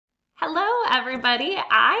Hello, everybody.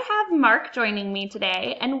 I have Mark joining me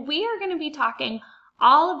today, and we are going to be talking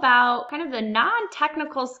all about kind of the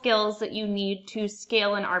non-technical skills that you need to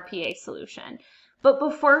scale an RPA solution. But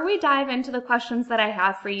before we dive into the questions that I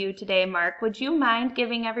have for you today, Mark, would you mind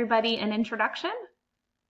giving everybody an introduction?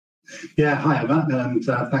 Yeah, hi Emma, and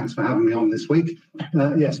thanks for having me on this week.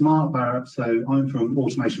 Yes, Mark Barrett, so I'm from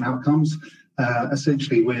Automation Outcomes.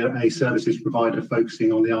 Essentially, we're a services provider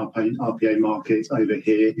focusing on the RPA market over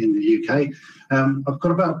here in the UK. I've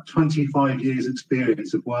got about 25 years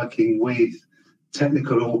experience of working with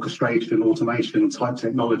technical orchestration, automation type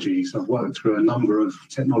technologies. I've worked through a number of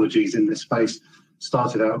technologies in this space.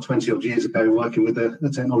 Started out 20 odd years ago working with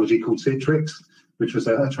a technology called Citrix, which was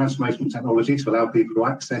a transformational technology to allow people to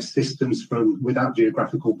access systems from without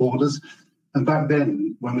geographical borders. And back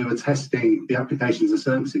then, when we were testing the applications and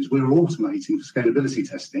services, we were automating for scalability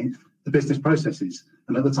testing the business processes.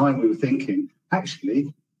 And at the time, we were thinking,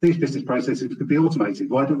 actually, these business processes could be automated.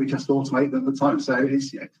 Why don't we just automate them at the time? So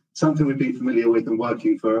it's something we've been familiar with and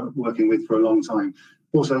working with for a long time.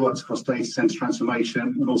 Also worked across data center transformation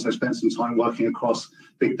and also spent some time working across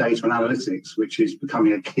big data and analytics, which is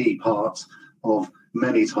becoming a key part of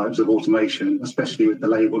many types of automation, especially with the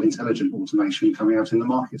label intelligent automation coming out in the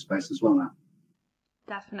market space as well now.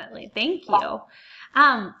 Definitely. Thank you.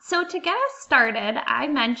 So to get us started, I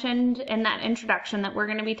mentioned in that introduction that we're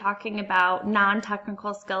going to be talking about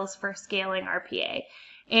non-technical skills for scaling RPA.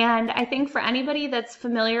 And I think for anybody that's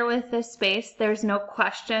familiar with this space, there's no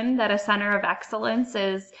question that a center of excellence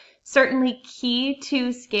is certainly key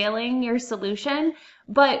to scaling your solution.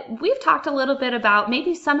 But we've talked a little bit about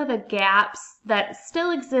maybe some of the gaps that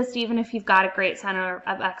still exist even if you've got a great center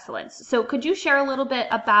of excellence. So could you share a little bit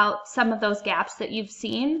about some of those gaps that you've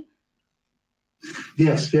seen?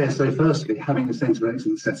 Yes. So firstly, having a centre of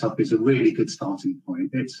excellence set up is a really good starting point.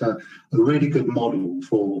 It's a really good model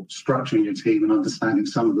for structuring your team and understanding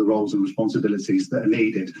some of the roles and responsibilities that are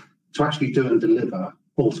needed to actually do and deliver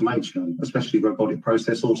automation, especially robotic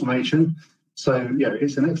process automation. So,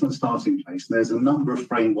 it's an excellent starting place. There's a number of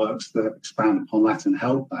frameworks that expand upon that and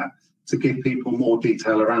help that to give people more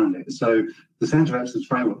detail around it. So the Centre of Excellence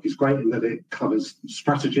framework is great in that it covers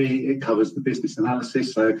strategy, it covers the business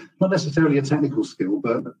analysis. So not necessarily a technical skill,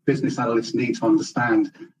 but business analysts need to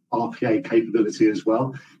understand RPA capability as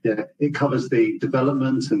well. It covers the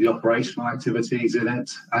development and the operational activities in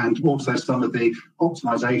it, and also some of the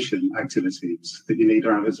optimization activities that you need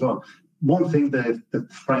around it as well. One thing that the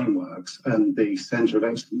frameworks and the Centre of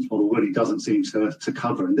Excellence model really doesn't seem to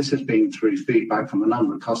cover, and this has been through feedback from a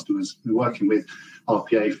number of customers who are working with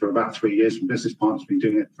RPA for about 3 years, and business partners have been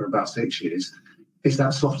doing it for about 6 years, is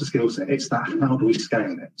that softer skill set. It's that how do we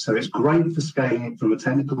scale it? So it's great for scaling it from a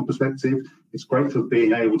technical perspective. It's great for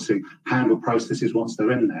being able to handle processes once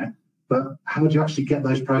they're in there. But how do you actually get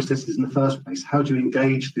those processes in the first place? How do you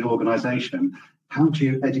engage the organisation? How do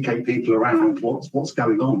you educate people around what's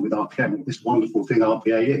going on with RPA, what this wonderful thing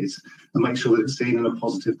RPA is, and make sure that it's seen in a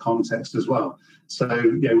positive context as well? So,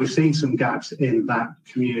 we've seen some gaps in that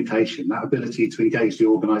communication, that ability to engage the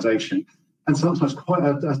organisation, and sometimes quite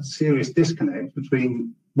a serious disconnect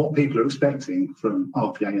between what people are expecting from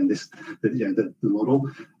RPA and the model,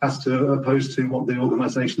 as to opposed to what the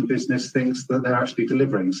organisation business thinks that they're actually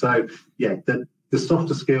delivering. So, the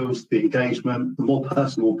softer skills, the engagement, the more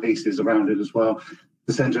personal pieces around it as well.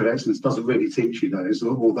 The Centre of Excellence doesn't really teach you those,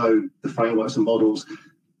 although the frameworks and models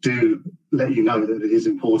do let you know that it is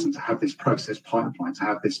important to have this process pipeline, to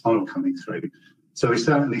have this funnel coming through. So we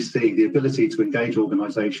certainly see the ability to engage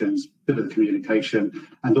organisations, bit of the communication,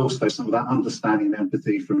 and also some of that understanding and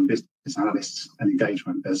empathy from business analysts and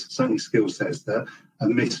engagement. There's certainly skill sets that are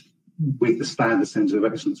missed with the standard Centre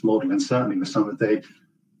of Excellence model, and certainly with some of the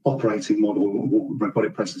operating model,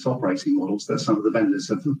 robotic process operating models that some of the vendors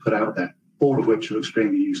have put out there, all of which are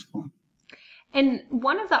extremely useful. In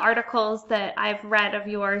one of the articles that I've read of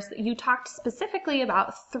yours, you talked specifically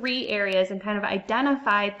about 3 areas and kind of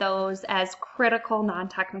identified those as critical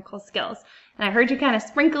non-technical skills. And I heard you kind of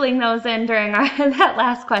sprinkling those in during that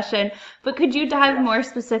last question, but could you dive more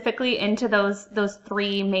specifically into those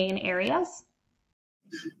 3 main areas?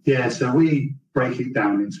 Yeah, so we break it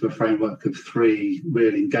down into a framework of 3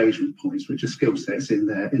 real engagement points, which are skill sets in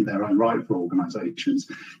their own right for organisations.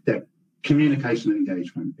 Communication and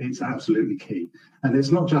engagement, it's absolutely key. And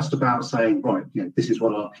it's not just about saying, right, this is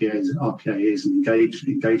what RPA is and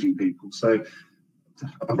engaging people. So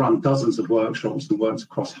I've run dozens of workshops and worked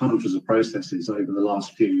across hundreds of processes over the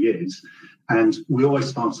last few years. And we always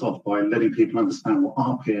start off by letting people understand what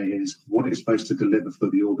RPA is, what it's supposed to deliver for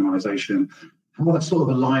the organisation, how that's sort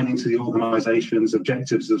of aligning to the organisation's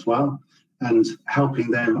objectives as well. and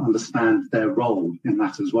helping them understand their role in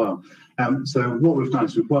that as well. So what we've done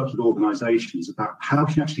is we've worked with organisations about how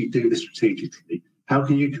can you actually do this strategically? How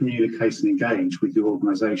can you communicate and engage with your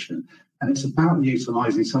organisation? And it's about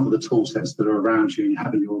utilising some of the tool sets that are around you and you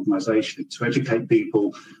have in your organisation to educate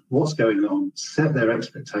people what's going on, set their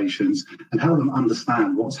expectations, and help them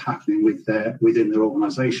understand what's happening within their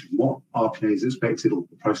organisation, what RPA is expected or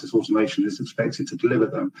process automation is expected to deliver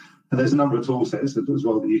them. And there's a number of tool sets as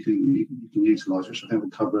well that you can utilise, which I think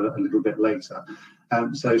we'll cover a little bit later.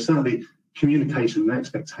 So certainly, communication and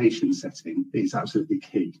expectation setting is absolutely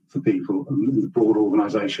key for people in the broad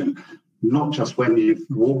organisation, not just when you've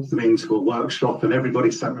walked them into a workshop and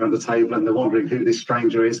everybody's sat around the table and they're wondering who this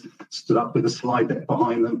stranger is, stood up with a slide deck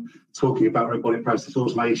behind them, talking about robotic process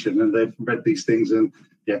automation, and they've read these things. And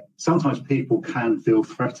yeah, sometimes people can feel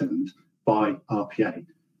threatened by RPA.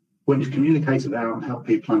 When you've communicated out and help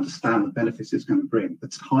people understand the benefits it's going to bring, the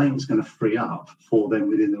time it's going to free up for them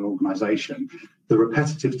within their organisation, the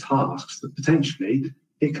repetitive tasks that potentially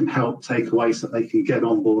it can help take away so they can get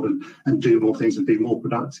on board and do more things and be more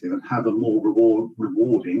productive and have a more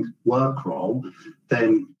rewarding work role,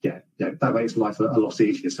 then that makes life a lot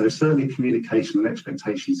easier. So certainly communication and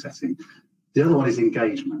expectation setting. The other one is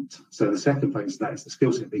engagement. So the second phase of that is the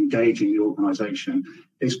skill set of engaging the organisation.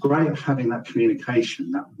 It's great having that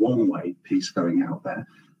communication, that one-way piece going out there,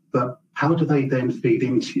 but how do they then feed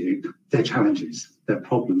into you their challenges, their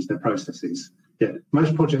problems, their processes? Yeah,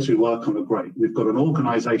 most projects we work on are great. We've got an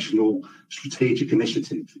organisational strategic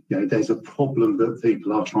initiative. There's a problem that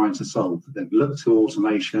people are trying to solve. They've looked to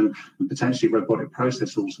automation and potentially robotic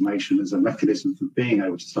process automation as a mechanism for being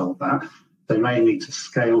able to solve that. They may need to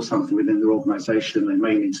scale something within their organisation. They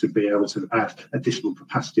may need to be able to add additional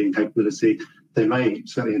capacity and capability. They may,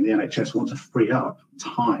 certainly in the NHS, want to free up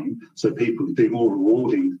time so people can do more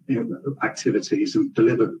rewarding activities and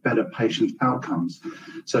deliver better patient outcomes.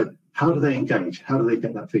 So how do they engage? How do they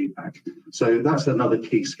get that feedback? So that's another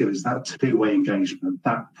key skill, is that two-way engagement,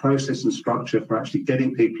 that process and structure for actually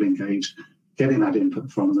getting people engaged, getting that input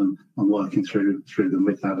from them and working through them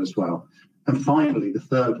with that as well. And finally, the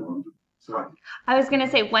third one. Sorry. I was going to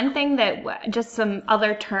say one thing that just some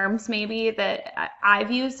other terms maybe that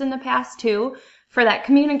I've used in the past too, for that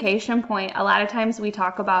communication point. A lot of times we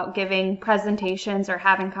talk about giving presentations or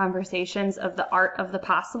having conversations of the art of the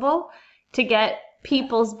possible to get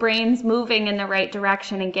people's brains moving in the right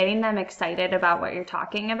direction and getting them excited about what you're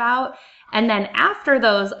talking about. And then after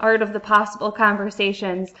those art of the possible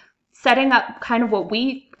conversations, setting up kind of what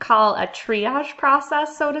we call a triage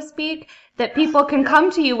process, so to speak, that people can come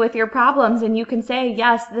to you with your problems and you can say,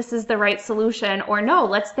 yes, this is the right solution, or no,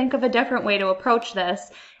 let's think of a different way to approach this,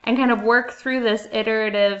 and kind of work through this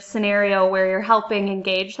iterative scenario where you're helping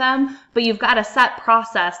engage them, but you've got a set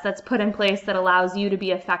process that's put in place that allows you to be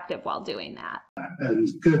effective while doing that. And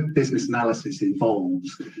good business analysis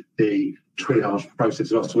involves the triage process.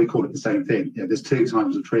 So we call it the same thing. There's two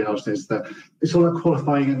types of triage. It's all about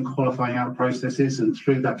qualifying and qualifying out processes, and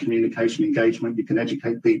through that communication engagement, you can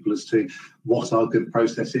educate people as to what are good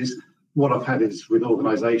processes. What I've had is with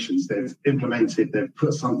organisations, they've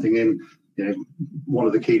put something in. One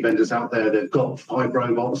of the key vendors out there, they've got 5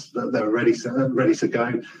 robots that they're ready to go,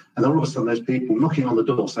 and then all of a sudden there's people knocking on the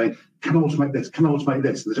door saying, "Can I automate this? Can I automate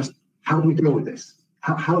this?" And they're just, how do we deal with this?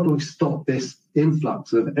 How do we stop this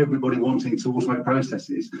influx of everybody wanting to automate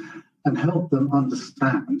processes and help them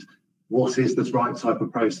understand what is the right type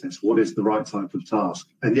of process, what is the right type of task?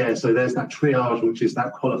 And so there's that triage, which is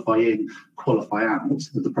that qualify in, qualify out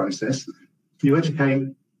of the process. You educate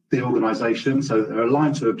the organisation so they're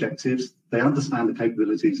aligned to objectives, they understand the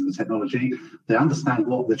capabilities of the technology, they understand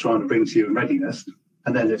what they're trying to bring to you in readiness,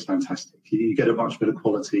 and then it's fantastic. You get a much better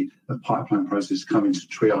quality of pipeline process coming to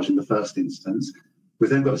triage in the first instance. We've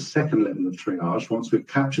then got a second level of triage. Once we've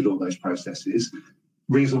captured all those processes,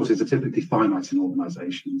 resources are typically finite in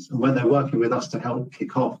organisations. And when they're working with us to help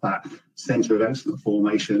kick off that centre of excellence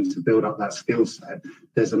formation, to build up that skill set,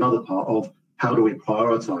 there's another part of how do we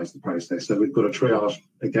prioritise the process? So we've got a triage,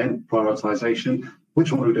 again, prioritisation.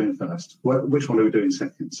 Which one are we doing first? Which one are we doing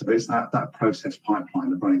second? So it's that process pipeline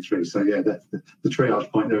that's running through. So the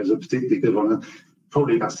triage point there is a particularly good one.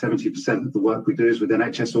 Probably about 70% of the work we do is with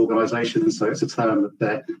NHS organisations, so it's a term that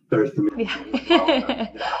they're very familiar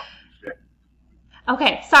with.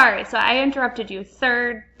 Okay, sorry. So I interrupted you.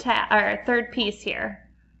 Third piece here.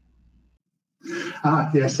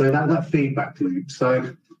 So that feedback loop.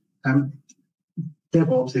 So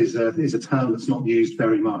DevOps is a term that's not used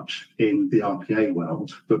very much in the RPA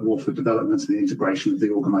world, but more for development and the integration of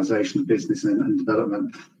the organisation, business and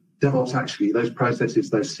development. DevOps actually, those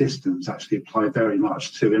processes, those systems actually apply very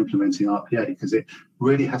much to implementing RPA because it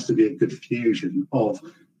really has to be a good fusion of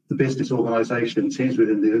the business organisation, teams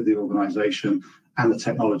within the organisation, and the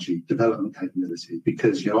technology development capability,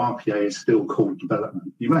 because your RPA is still called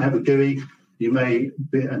development. You may have a GUI, you may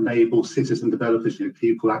enable citizen developers,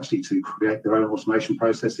 people actually to create their own automation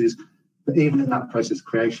processes, but even in that process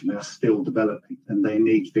creation, they are still developing and they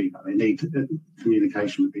need feedback, they need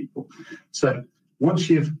communication with people. So once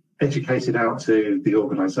you've educated out to the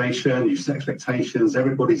organisation, you've set expectations,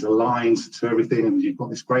 everybody's aligned to everything, and you've got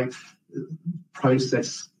this great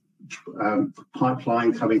process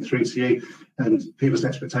pipeline coming through to you, and people's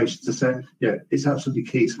expectations are set, it's absolutely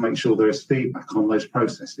key to make sure there is feedback on those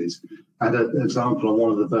processes. I had an example on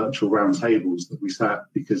one of the virtual roundtables that we sat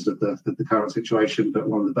because of the current situation, but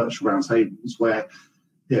one of the virtual roundtables where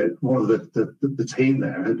one of the team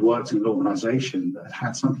there had worked in an organisation that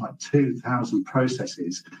had something like 2,000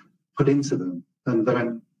 processes put into them, and they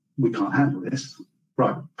went, we can't handle this.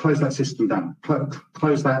 Right, close that system down,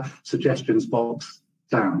 close that suggestions box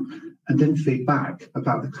down, and didn't feed back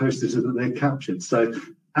about the processes that they captured. So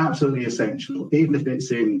absolutely essential, even if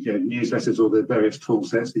it's in newsletters or the various tool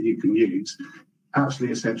sets that you can use,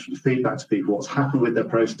 absolutely essential to feedback to people what's happened with their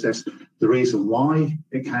process, the reason why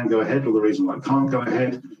it can go ahead or the reason why it can't go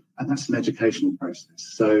ahead, and that's an educational process.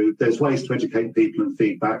 So there's ways to educate people, and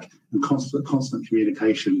feedback and constant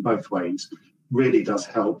communication both ways really does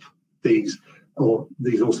help these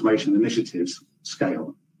automation initiatives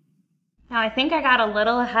scale. Now, I think I got a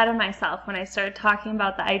little ahead of myself when I started talking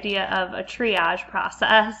about the idea of a triage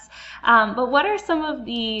process. But what are some of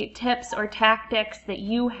the tips or tactics that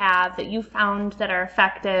you have that you found that are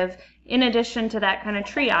effective, in addition to that kind of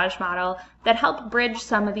triage model, that help bridge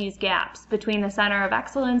some of these gaps between the center of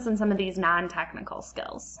excellence and some of these non-technical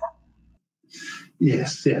skills?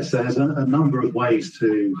 Yes. There's a number of ways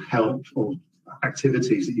to help, or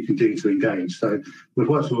activities that you can do to engage. So we've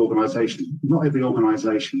worked with organisations. Not every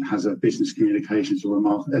organisation has a business communications or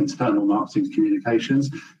internal marketing communications.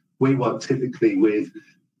 We work typically with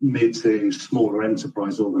mid to smaller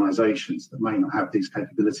enterprise organisations that may not have these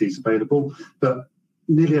capabilities available, but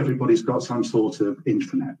nearly everybody's got some sort of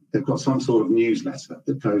intranet. They've got some sort of newsletter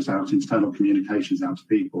that goes out, internal communications out to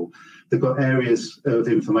people. They've got areas of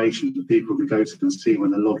information that people can go to and see when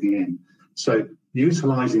they're logging in. So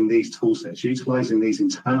utilising these tool sets, utilising these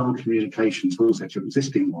internal communication tool sets, your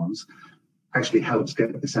existing ones, actually helps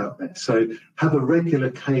get this out there. So have a regular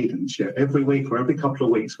cadence, every week or every couple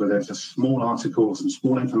of weeks, where there's a small article or some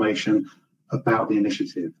small information about the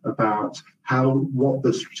initiative, about what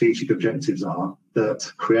the strategic objectives are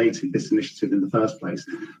that created this initiative in the first place,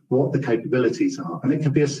 what the capabilities are. And it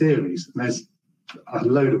can be a series. There's a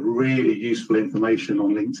load of really useful information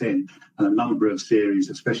on LinkedIn, and a number of series,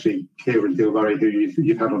 especially Kieran Gilbury, who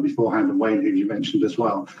you've had on beforehand, and Wayne, who you mentioned as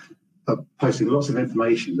well, posting lots of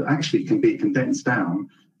information that actually can be condensed down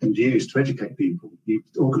and used to educate people.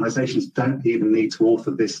 Organisations don't even need to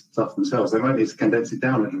author this stuff themselves. They might need to condense it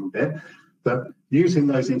down a little bit, but using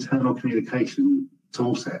those internal communication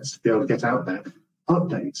tool sets to be able to get out there,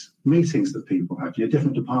 updates, meetings that people have.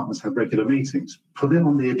 Different departments have regular meetings. Put it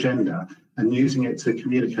on the agenda and using it to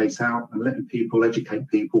communicate out and letting people educate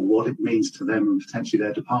people what it means to them and potentially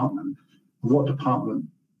their department, and what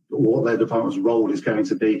their department's role is going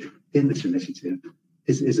to be in this initiative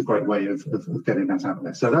is a great way of getting that out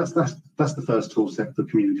there. So that's the first tool set for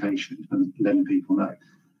communication and letting people know.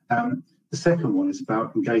 The second one is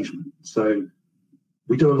about engagement. So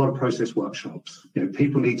we do a lot of process workshops.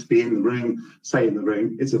 People need to be in the room, stay in the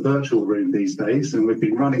room. It's a virtual room these days, and we've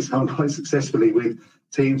been running some quite successfully with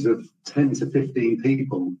teams of 10 to 15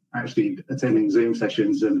 people actually attending Zoom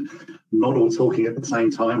sessions and not all talking at the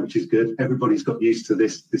same time, which is good. Everybody's got used to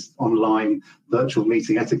this online virtual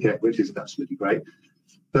meeting etiquette, which is absolutely great.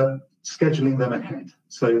 But scheduling them ahead.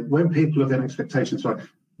 So when people have got expectations, like,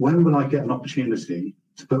 when will I get an opportunity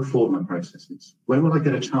to put forward my processes? When will I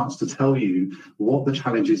get a chance to tell you what the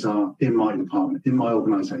challenges are in my department, in my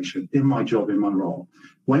organisation, in my job, in my role?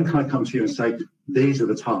 When can I come to you and say, these are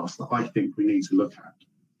the tasks that I think we need to look at?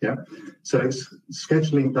 Yeah. So it's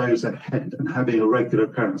scheduling those ahead and having a regular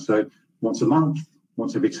occurrence. So once a month,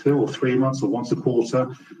 once every 2 or 3 months, or once a quarter.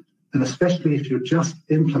 And especially if you're just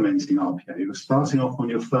implementing RPA, you're starting off on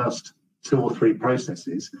your first 2 or 3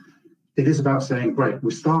 processes, it is about saying, great,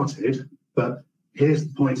 we started, but here's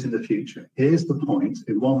the point in the future. Here's the point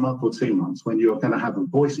in 1 month or 2 months when you're going to have a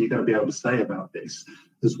voice and you're going to be able to say about this,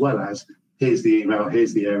 as well as here's the email,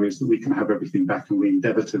 here's the areas that we can have everything back, and we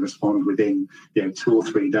endeavour to respond within 2 or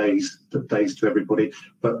 3 days to everybody.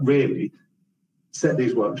 But really, set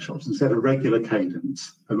these workshops and set a regular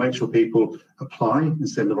cadence and make sure people apply and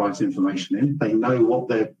send the right information in. They know what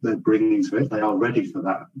they're bringing to it. They are ready for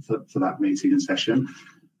that meeting and session,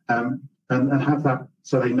 and have that,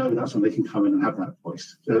 so they know that's when they can come in and have that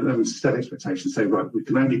voice and set expectations. Say, right, we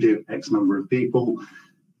can only do X number of people.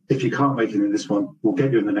 If you can't make it in this one, we'll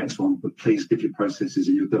get you in the next one, but please give your processes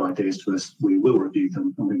and your good ideas to us. We will review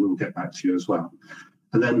them and we will get back to you as well.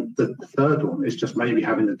 And then the third one is just maybe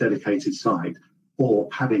having a dedicated site, or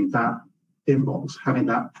having that inbox, having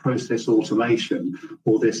that process automation,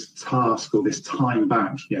 or this task or this time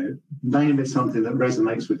back, name it something that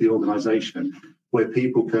resonates with the organization, where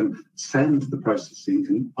people can send the processing,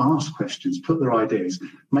 can ask questions, put their ideas,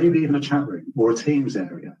 maybe even a chat room or a Teams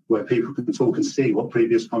area where people can talk and see what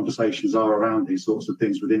previous conversations are around these sorts of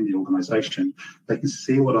things within the organization. They can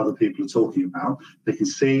see what other people are talking about. They can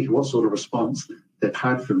see what sort of response they've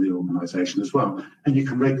had from the organisation as well. And you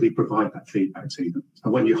can regularly provide that feedback to them.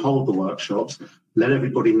 And when you hold the workshops, let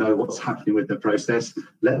everybody know what's happening with their process,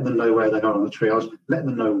 let them know where they are on the triage, let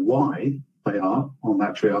them know why they are on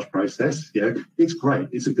that triage process. It's great.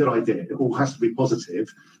 It's a good idea. It all has to be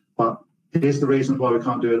positive, but here's the reasons why we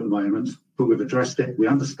can't do it at the moment, but we've addressed it, we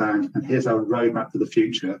understand, and here's our roadmap for the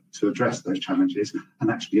future to address those challenges and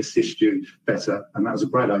actually assist you better. And that was a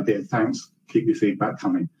great idea. Thanks. Keep your feedback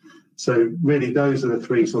coming. So really, those are the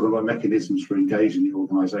three sort of mechanisms for engaging the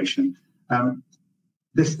organisation. A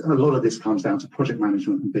lot of this comes down to project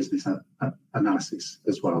management and business analysis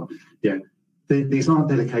as well. These aren't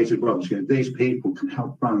dedicated roles. These people can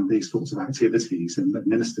help run these sorts of activities and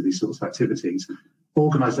administer these sorts of activities.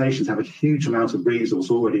 Organisations have a huge amount of resource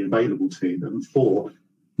already available to them for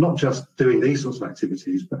not just doing these sorts of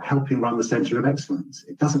activities, but helping run the Centre of Excellence.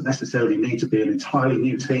 It doesn't necessarily need to be an entirely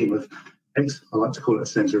new team of I like to call it a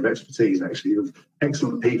centre of expertise, actually, of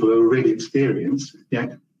excellent people who are really experienced.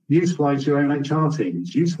 Utilise your own HR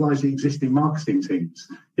teams, utilise the existing marketing teams,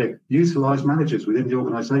 utilise managers within the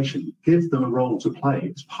organisation, give them a role to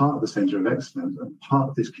play as part of the Centre of Excellence and part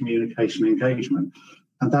of this communication engagement.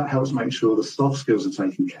 And that helps make sure the soft skills are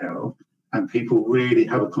taken care of and people really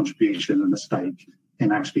have a contribution and a stake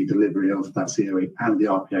in actually delivery of that COE and the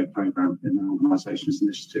RPA programme in the organisation's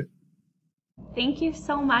initiative. Thank you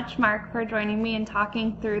so much, Mark, for joining me and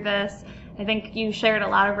talking through this. I think you shared a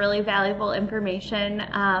lot of really valuable information.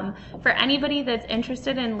 For anybody that's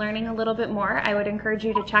interested in learning a little bit more, I would encourage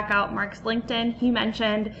you to check out Mark's LinkedIn. He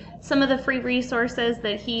mentioned some of the free resources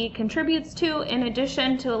that he contributes to, in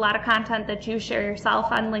addition to a lot of content that you share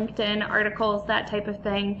yourself on LinkedIn, articles, that type of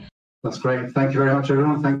thing. That's great. Thank you very much,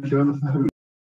 everyone. Thank you, Emma, for having me.